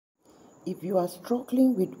If you are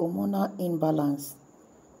struggling with hormonal imbalance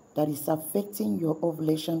that is affecting your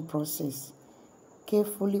ovulation process,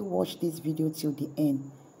 carefully watch this video till the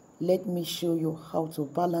end. Let me show you how to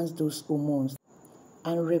balance those hormones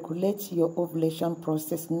and regulate your ovulation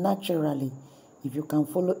process naturally if you can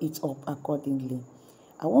follow it up accordingly.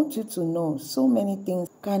 I want you to know so many things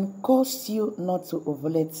can cause you not to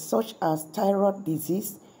ovulate, such as thyroid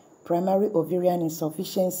disease, primary ovarian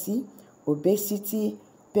insufficiency, obesity,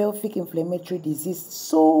 pelvic inflammatory disease.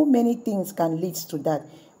 So many things can lead to that.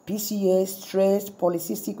 PCOS, stress,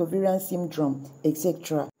 polycystic ovarian syndrome,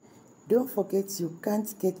 etc. Don't forget, you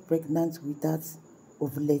can't get pregnant without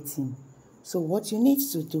ovulating. So what you need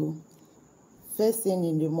to do, first thing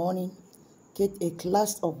in the morning, get a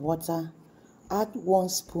glass of water, add 1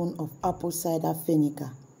 spoon of apple cider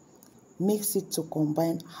vinegar, mix it to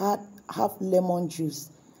combine, add half lemon juice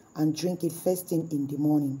and drink it first thing in the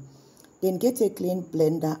morning. Then get a clean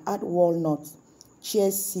blender, add walnuts,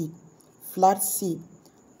 chia seed, flaxseed,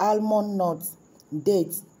 almond nuts,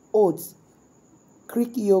 dates, oats,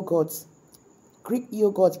 Greek yogurt.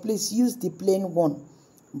 Please use the plain one.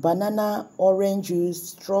 Banana, orange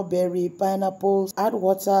juice, strawberry, pineapples. Add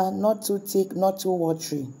water, not too thick, not too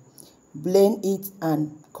watery. Blend it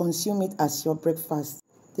and consume it as your breakfast.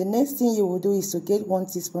 The next thing you will do is to get 1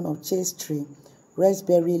 teaspoon of Chaste,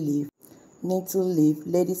 raspberry leaf, nettle leaf,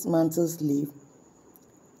 lady's mantle leaf.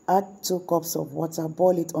 Add 2 cups of water,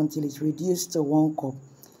 boil it until it's reduced to 1 cup.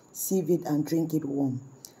 Sieve it and drink it warm.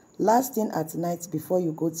 Last thing at night before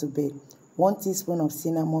you go to bed, 1 teaspoon of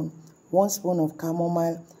cinnamon, 1 spoon of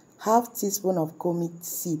chamomile, half teaspoon of cumin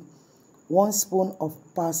seed, 1 spoon of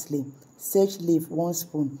parsley, sage leaf, 1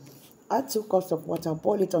 spoon. Add 2 cups of water,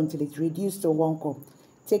 boil it until it's reduced to 1 cup.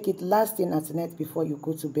 Take it last thing at night before you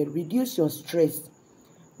go to bed. Reduce your stress.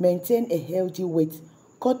 Maintain a healthy weight.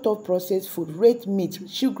 Cut off processed food, red meat,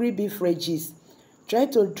 sugary beef veggies. Try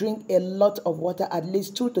to drink a lot of water, at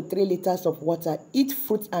least 2 to 3 liters of water. Eat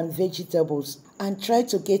fruits and vegetables. And try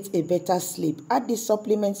to get a better sleep. Add these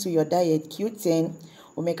supplements to your diet: Q10,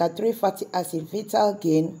 omega-3 fatty acid,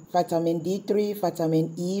 fertilegain, vitamin D3,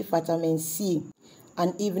 vitamin E, vitamin C,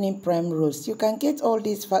 and evening primrose. You can get all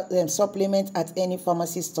these supplements at any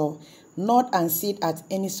pharmacy store, nut and seed at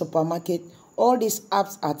any supermarket, all these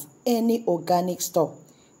apps at any organic store.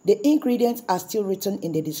 The ingredients are still written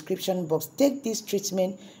in the description box. Take this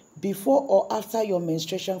treatment before or after your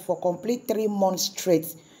menstruation for complete 3 months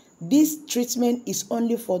straight. This treatment is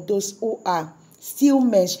only for those who are still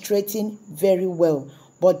menstruating very well,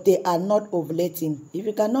 but they are not ovulating. If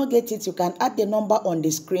you cannot get it, you can add the number on the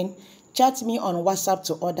screen. Chat me on WhatsApp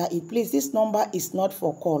to order it. Please, this number is not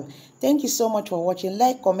for call. Thank you so much for watching.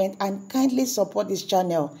 Like, comment, and kindly support this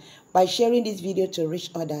channel by sharing this video to reach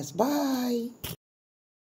others. Bye.